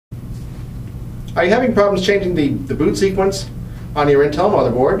Are you having problems changing the boot sequence on your Intel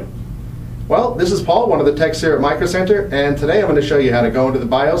motherboard? Well, this is Paul, one of the techs here at Micro Center, and today I'm going to show you how to go into the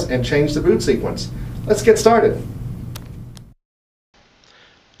BIOS and change the boot sequence. Let's get started.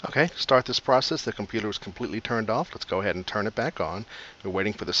 Okay, start this process. The computer is completely turned off. Let's go ahead and turn it back on. We're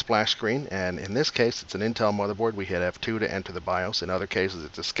waiting for the splash screen, and in this case it's an Intel motherboard. We hit F2 to enter the BIOS. In other cases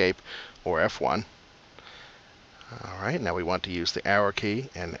it's Escape or F1. Alright, now we want to use the arrow key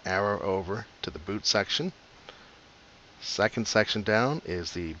and arrow over to the boot section. Second section down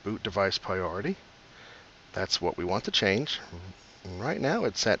is the boot device priority. That's what we want to change. Right now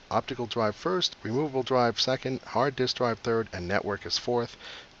it's set optical drive first, removable drive second, hard disk drive third, and network is fourth.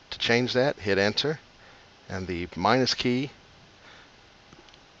 To change that, hit enter, and the minus key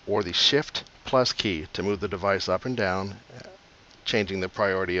or the shift plus key to move the device up and down, changing the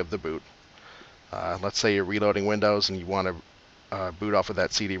priority of the boot. Let's say you're reloading Windows and you want to boot off of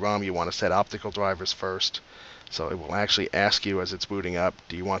that CD-ROM. You want to set optical drivers first. So it will actually ask you as it's booting up,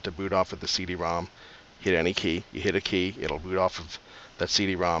 do you want to boot off of the CD-ROM? Hit any key. You hit a key, it'll boot off of that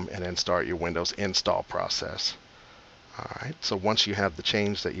CD-ROM and then start your Windows install process. Alright, so once you have the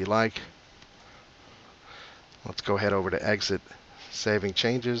change that you like, let's go ahead over to Exit Saving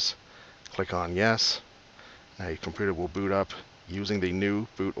Changes. Click on Yes. Now your computer will boot up using the new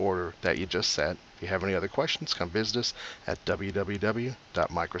boot order that you just set. If you have any other questions, come visit us at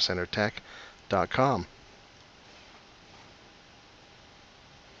www.microcentertech.com.